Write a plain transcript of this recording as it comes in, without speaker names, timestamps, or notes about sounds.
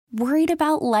Worried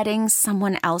about letting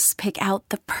someone else pick out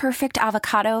the perfect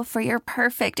avocado for your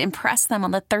perfect impress them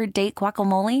on the third date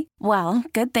guacamole? Well,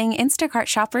 good thing Instacart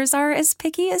shoppers are as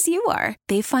picky as you are.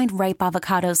 They find ripe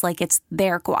avocados like it's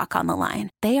their guac on the line.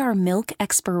 They are milk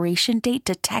expiration date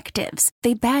detectives.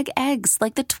 They bag eggs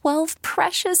like the 12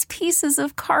 precious pieces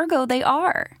of cargo they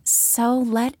are. So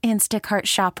let Instacart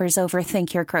shoppers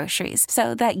overthink your groceries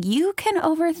so that you can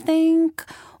overthink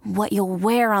what you'll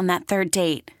wear on that third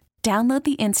date. Download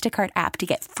the Instacart app to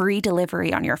get free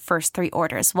delivery on your first 3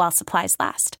 orders while supplies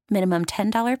last. Minimum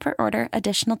 $10 per order.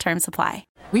 Additional terms apply.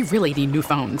 We really need new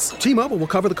phones. T-Mobile will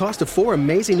cover the cost of 4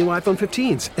 amazing new iPhone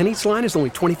 15s, and each line is only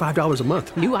 $25 a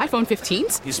month. New iPhone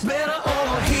 15s? It's better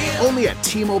over here. Only at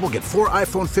T-Mobile, get 4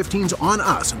 iPhone 15s on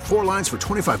us and 4 lines for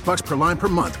 $25 per line per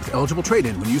month with eligible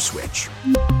trade-in when you switch.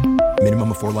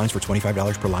 Minimum of 4 lines for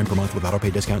 $25 per line per month with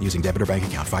autopay discount using debit or bank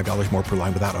account. $5 more per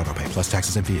line without autopay, plus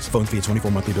taxes and fees. Phone fee at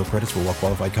 24 monthly bill credits for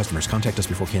well-qualified customers. Contact us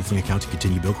before canceling account to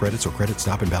continue bill credits or credit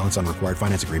stop and balance on required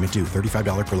finance agreement due.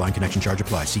 $35 per line connection charge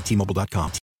applies. See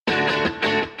T-Mobile.com.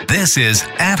 This is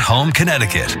At Home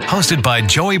Connecticut, hosted by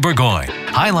Joey Burgoyne,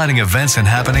 highlighting events and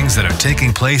happenings that are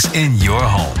taking place in your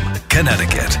home,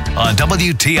 Connecticut, on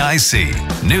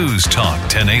WTIC News Talk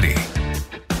 1080.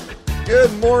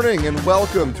 Good morning and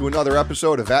welcome to another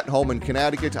episode of At Home in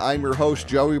Connecticut. I'm your host,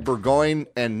 Joey Burgoyne,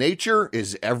 and nature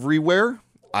is everywhere.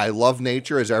 I love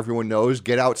nature, as everyone knows.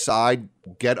 Get outside,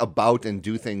 get about, and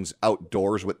do things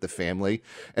outdoors with the family.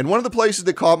 And one of the places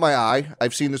that caught my eye,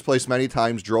 I've seen this place many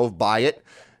times, drove by it,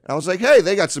 and I was like, hey,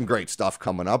 they got some great stuff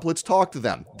coming up. Let's talk to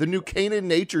them. The New Canaan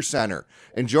Nature Center.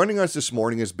 And joining us this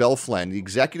morning is Bill Flynn, the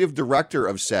executive director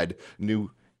of said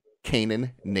New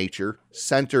Canaan Nature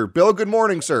Center. Bill, good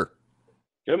morning, sir.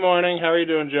 Good morning. How are you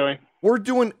doing, Joey? We're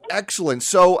doing excellent.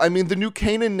 So, I mean, the New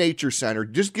Canaan Nature Center,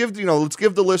 just give, let's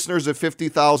give the listeners a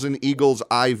 50,000 eagle's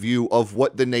eye view of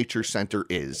what the Nature Center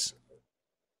is.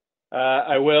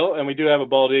 I will, and we do have a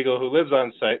bald eagle who lives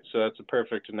on site, so that's a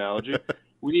perfect analogy.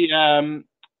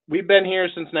 We've been here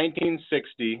since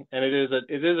 1960, and it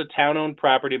is a town-owned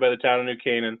property by the town of New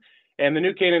Canaan, and the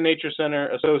New Canaan Nature Center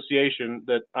Association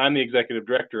that I'm the executive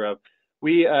director of.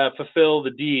 We fulfill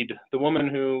the deed. The woman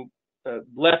who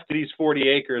left these 40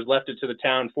 acres, left it to the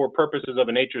town for purposes of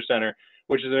a nature center,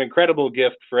 which is an incredible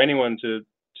gift for anyone to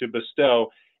bestow.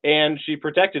 And she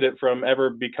protected it from ever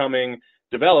becoming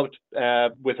developed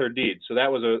with her deed. So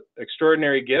that was an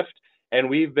extraordinary gift. And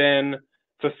we've been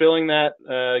fulfilling that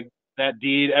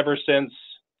deed ever since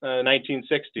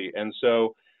 1960. And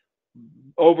so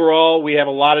overall, we have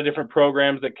a lot of different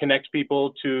programs that connect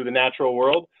people to the natural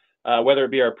world, whether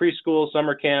it be our preschool,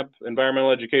 summer camp,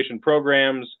 environmental education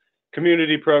programs,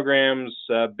 community programs,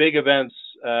 big events.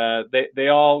 They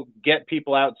all get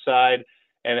people outside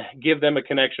and give them a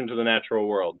connection to the natural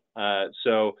world.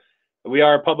 So we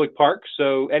are a public park,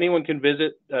 so anyone can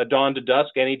visit dawn to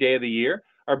dusk any day of the year.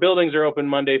 Our buildings are open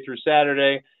Monday through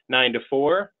Saturday, 9 to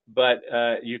 4, but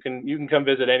you can come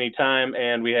visit anytime,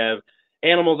 and we have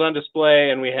animals on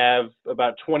display, and we have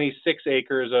about 26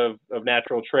 acres of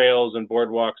natural trails and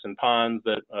boardwalks and ponds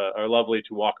that are lovely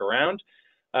to walk around.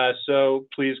 So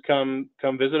please come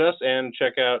visit us and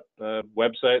check out the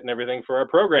website and everything for our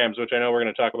programs, which I know we're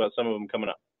going to talk about some of them coming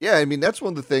up. Yeah, I mean, that's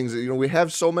one of the things that, we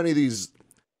have so many of these,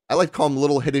 I like to call them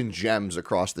little hidden gems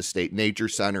across the state, nature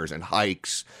centers and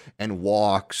hikes and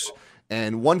walks.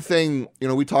 And one thing,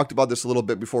 we talked about this a little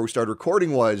bit before we started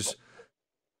recording, was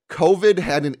COVID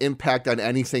had an impact on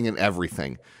anything and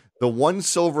everything. The one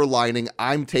silver lining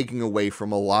I'm taking away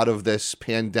from a lot of this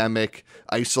pandemic,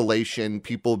 isolation,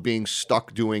 people being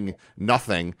stuck doing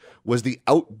nothing, was the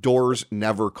outdoors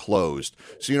never closed.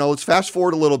 So, let's fast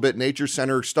forward a little bit. Nature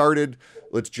Center started,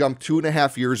 let's jump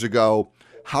 2.5 years ago.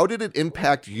 How did it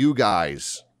impact you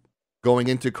guys going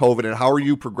into COVID, and how are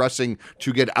you progressing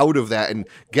to get out of that and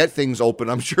get things open?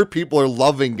 I'm sure people are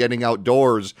loving getting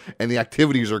outdoors and the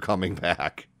activities are coming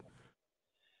back.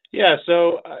 Yeah,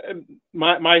 so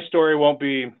my story won't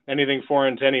be anything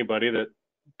foreign to anybody. That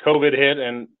COVID hit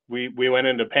and we went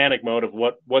into panic mode of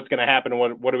what's going to happen and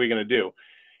what are we going to do,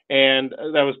 and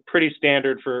that was pretty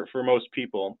standard for most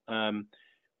people.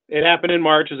 It happened in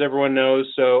March, as everyone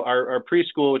knows. So our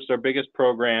preschool, which is our biggest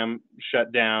program,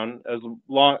 shut down as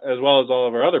well as all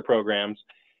of our other programs,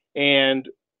 and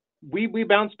we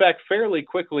bounced back fairly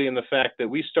quickly in the fact that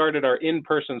we started our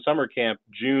in-person summer camp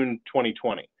June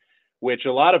 2020. Which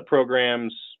a lot of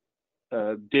programs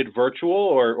did virtual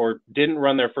or didn't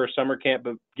run their first summer camp.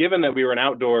 But given that we were an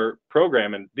outdoor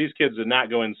program and these kids did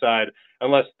not go inside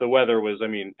unless the weather was,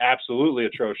 absolutely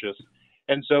atrocious.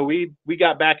 And so we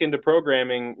got back into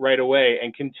programming right away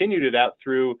and continued it out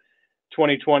through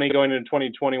 2020 going into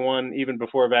 2021, even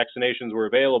before vaccinations were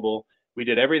available, we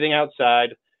did everything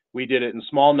outside. We did it in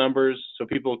small numbers so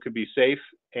people could be safe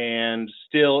and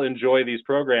still enjoy these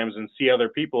programs and see other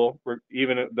people,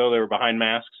 even though they were behind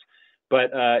masks.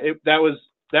 But that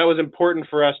was important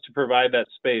for us to provide that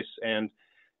space. And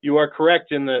you are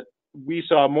correct in that we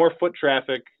saw more foot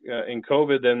traffic in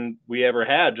COVID than we ever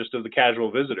had, just as a casual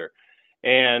visitor.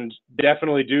 And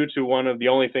definitely due to one of the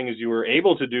only things you were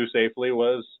able to do safely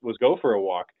was go for a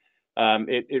walk.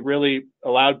 It really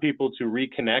allowed people to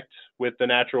reconnect with the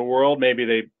natural world.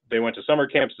 Maybe they went to summer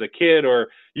camps as a kid or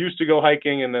used to go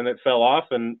hiking, and then it fell off,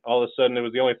 and all of a sudden it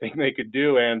was the only thing they could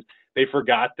do, and they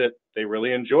forgot that they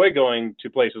really enjoy going to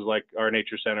places like our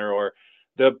nature center or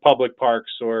the public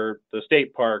parks or the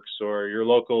state parks or your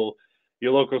local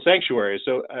sanctuary.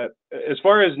 So as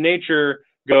far as nature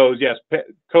goes, yes,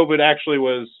 COVID actually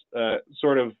was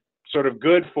sort of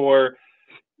good for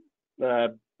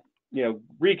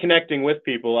reconnecting with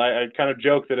people. I kind of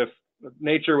joke that if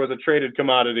nature was a traded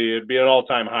commodity, it'd be at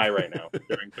all-time high right now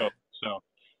during COVID. So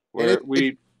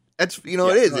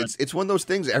it's one of those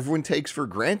things everyone takes for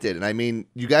granted. And I mean,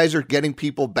 you guys are getting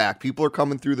people back. People are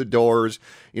coming through the doors,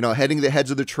 heading the heads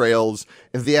of the trails,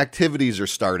 and the activities are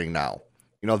starting now.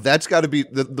 That's got to be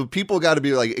the people got to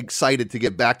be like excited to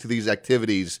get back to these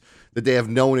activities that they have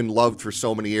known and loved for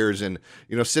so many years. And,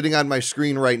 sitting on my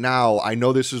screen right now, I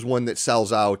know this is one that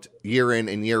sells out year in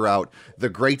and year out, the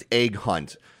Great Egg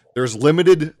Hunt. There's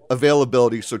limited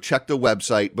availability, so check the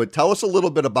website, but tell us a little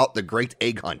bit about the Great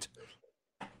Egg Hunt.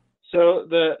 So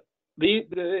it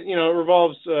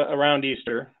revolves around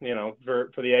Easter,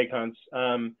 for the egg hunts.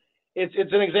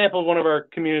 It's an example of one of our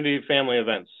community family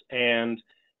events. And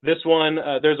this one,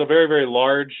 there's a very, very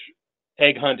large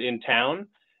egg hunt in town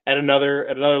at another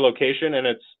location, and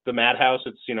it's the Madhouse.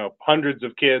 It's hundreds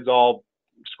of kids all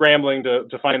scrambling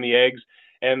to find the eggs,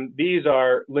 and these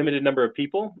are limited number of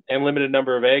people and limited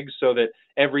number of eggs, so that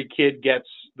every kid gets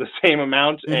the same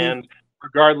amount, and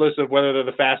regardless of whether they're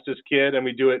the fastest kid, and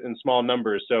we do it in small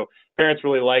numbers. So parents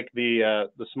really like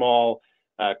the small,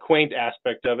 quaint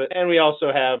aspect of it, and we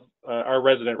also have our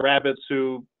resident rabbits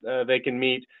who they can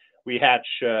meet. We hatch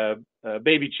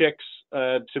baby chicks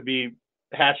to be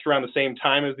hatched around the same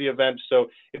time as the event. So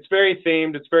it's very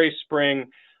themed. It's very spring,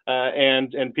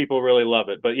 and people really love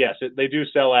it. But yes, they do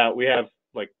sell out. We have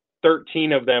like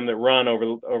 13 of them that run over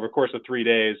the course of 3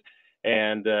 days,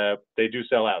 and they do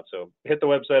sell out. So hit the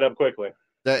website up quickly.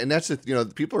 And that's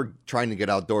people are trying to get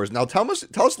outdoors. Now tell us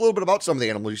a little bit about some of the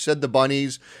animals. You said the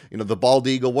bunnies, the bald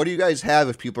eagle. What do you guys have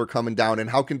if people are coming down, and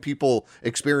how can people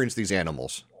experience these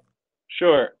animals?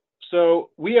 Sure. So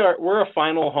we're a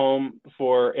final home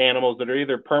for animals that are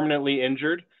either permanently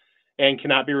injured and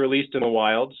cannot be released in the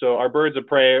wild. So our birds of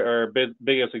prey are our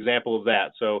biggest example of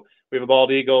that. So we have a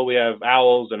bald eagle, we have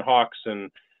owls and hawks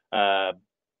and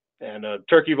a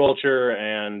turkey vulture,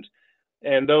 and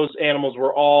those animals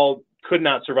could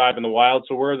not survive in the wild.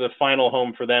 So we're the final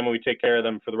home for them, and we take care of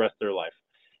them for the rest of their life.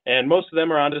 And most of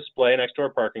them are on display next to our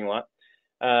parking lot.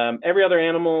 Every other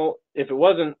animal, if it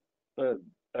wasn't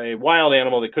a wild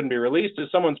animal that couldn't be released, is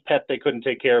someone's pet they couldn't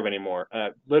take care of anymore.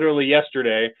 Literally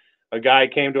yesterday, a guy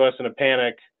came to us in a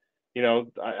panic.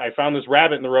 I found this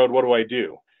rabbit in the road. What do I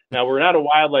do? Now, we're not a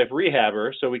wildlife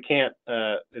rehabber, so we can't,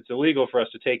 it's illegal for us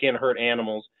to take in hurt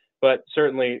animals, but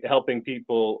certainly helping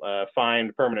people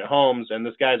find permanent homes. And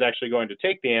this guy's actually going to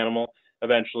take the animal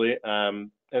eventually.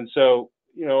 And so,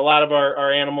 a lot of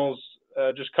our animals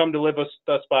just come to live with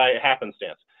us by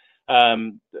happenstance.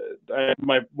 One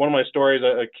of my stories,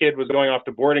 a kid was going off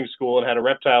to boarding school and had a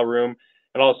reptile room,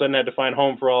 and all of a sudden had to find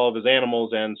home for all of his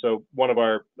animals. And so one of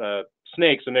our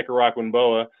snakes, a Nicaraguan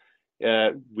boa,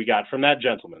 we got from that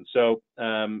gentleman. So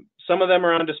some of them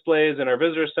are on displays in our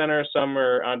visitor center, some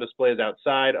are on displays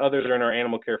outside, others are in our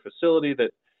animal care facility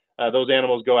that those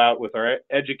animals go out with our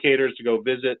educators to go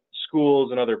visit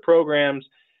schools and other programs.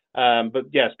 But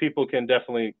yes, people can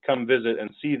definitely come visit and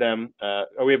see them.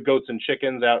 We have goats and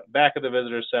chickens out back of the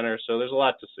visitor center, so there's a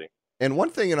lot to see. And one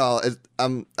thing, I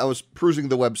was perusing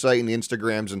the website and the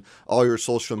Instagrams and all your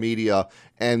social media,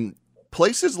 and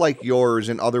places like yours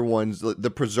and other ones,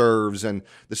 the preserves and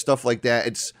the stuff like that,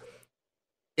 it's,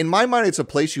 in my mind, it's a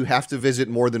place you have to visit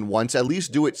more than once. At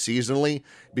least do it seasonally,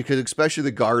 because especially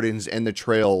the gardens and the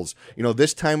trails,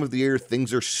 this time of the year,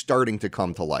 things are starting to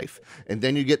come to life. And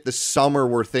then you get the summer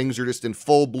where things are just in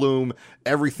full bloom.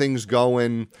 Everything's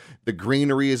going, the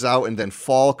greenery is out, and then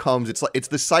fall comes. It's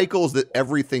the cycles that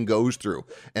everything goes through.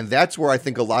 And that's where I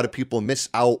think a lot of people miss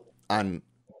out on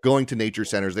going to nature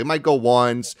centers. They might go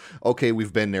once, okay,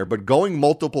 we've been there, but going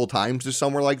multiple times to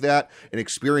somewhere like that and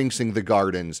experiencing the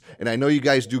gardens. And I know you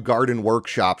guys do garden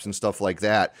workshops and stuff like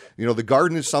that. You know, the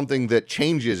garden is something that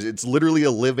changes. It's literally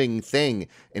a living thing,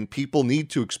 and people need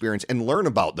to experience and learn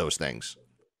about those things.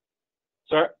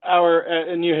 So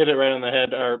and you hit it right on the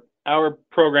head. Our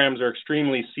programs are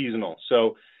extremely seasonal.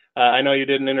 So I know you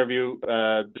did an interview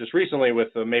just recently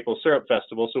with the Maple Syrup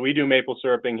Festival. So we do maple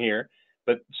syruping here,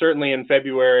 but certainly in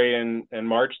February and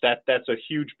March, that's a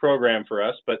huge program for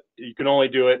us. But you can only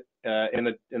do it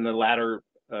in the latter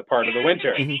part of the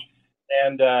winter.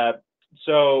 And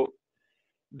so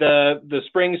the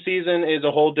spring season is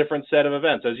a whole different set of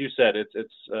events. As you said,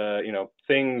 it's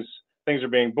things are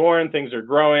being born, things are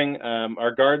growing.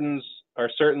 Our gardens are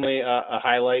certainly a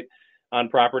highlight on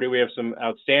property. We have some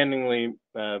outstandingly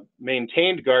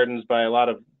maintained gardens by a lot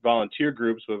of volunteer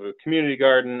groups. We have a community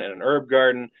garden and an herb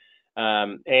garden.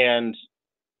 And,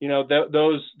 you know,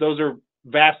 those are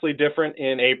vastly different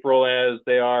in April as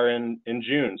they are in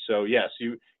June. So yes,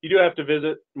 you do have to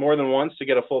visit more than once to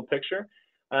get a full picture.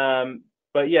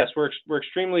 But yes, we're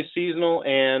extremely seasonal,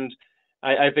 and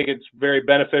I think it's very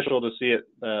beneficial to see it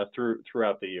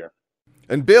throughout the year.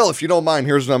 And Bill, if you don't mind,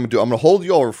 here's what I'm going to do. I'm going to hold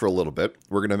you over for a little bit.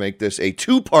 We're going to make this a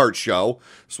 2-part show.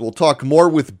 So we'll talk more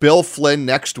with Bill Flynn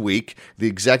next week, the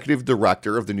executive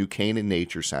director of the New Canaan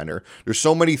Nature Center. There's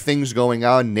so many things going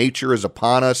on. Nature is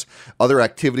upon us. Other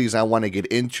activities I want to get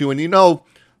into. And you know,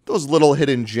 those little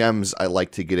hidden gems I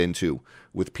like to get into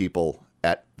with people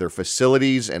at their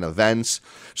facilities and events.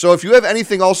 So if you have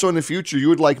anything also in the future you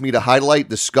would like me to highlight,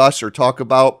 discuss, or talk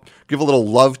about, give a little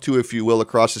love to, if you will,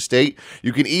 across the state,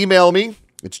 you can email me.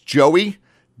 It's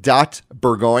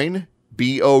joey.burgoyne,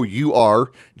 BOURGOIN,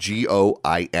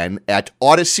 at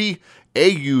Audacy,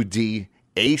 AUDACY.com.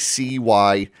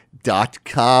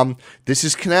 This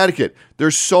is Connecticut.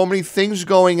 There's so many things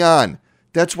going on.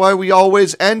 That's why we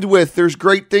always end with, there's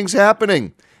great things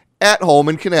happening at home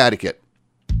in Connecticut.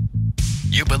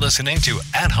 You've been listening to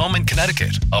At Home in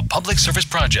Connecticut, a public service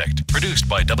project produced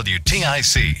by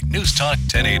WTIC News Talk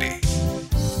 1080.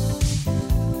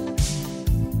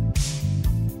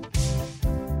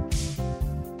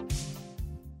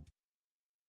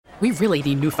 We really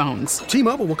need new phones.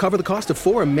 T-Mobile will cover the cost of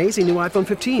 4 amazing new iPhone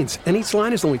 15s, and each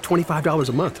line is only $25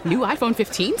 a month. New iPhone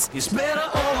 15s? It's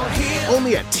better over here.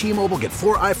 Only at T-Mobile, get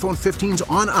 4 iPhone 15s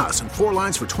on us and 4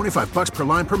 lines for $25 per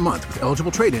line per month with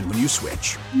eligible trade-in when you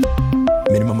switch.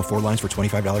 Minimum of 4 lines for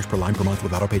 $25 per line per month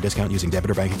with autopay discount using debit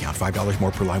or bank account. $5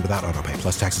 more per line without autopay,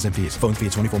 plus taxes and fees. Phone fee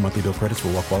at 24 monthly bill credits for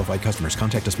well-qualified customers.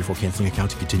 Contact us before canceling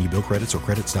account to continue bill credits or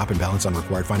credit stop and balance on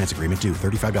required finance agreement due.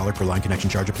 $35 per line connection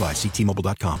charge applies. See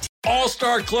T-Mobile.com.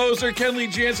 All-star closer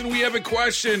Kenley Jansen, we have a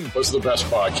question. What's the best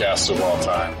podcast of all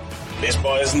time?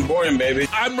 Baseball isn't boring, baby.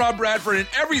 I'm Rob Bradford, and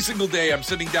every single day I'm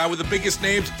sitting down with the biggest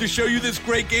names to show you this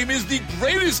great game is the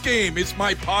greatest game. It's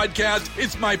my podcast.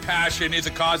 It's my passion. It's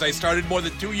a cause I started more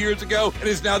than 2 years ago and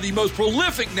is now the most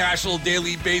prolific national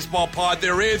daily baseball pod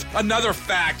there is. Another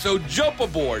fact, so jump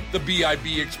aboard the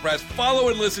BIB Express. Follow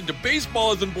and listen to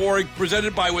Baseball Isn't Boring,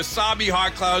 presented by Wasabi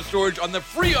Hot Cloud Storage on the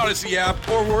free Odyssey app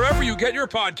or wherever you get your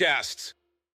podcasts.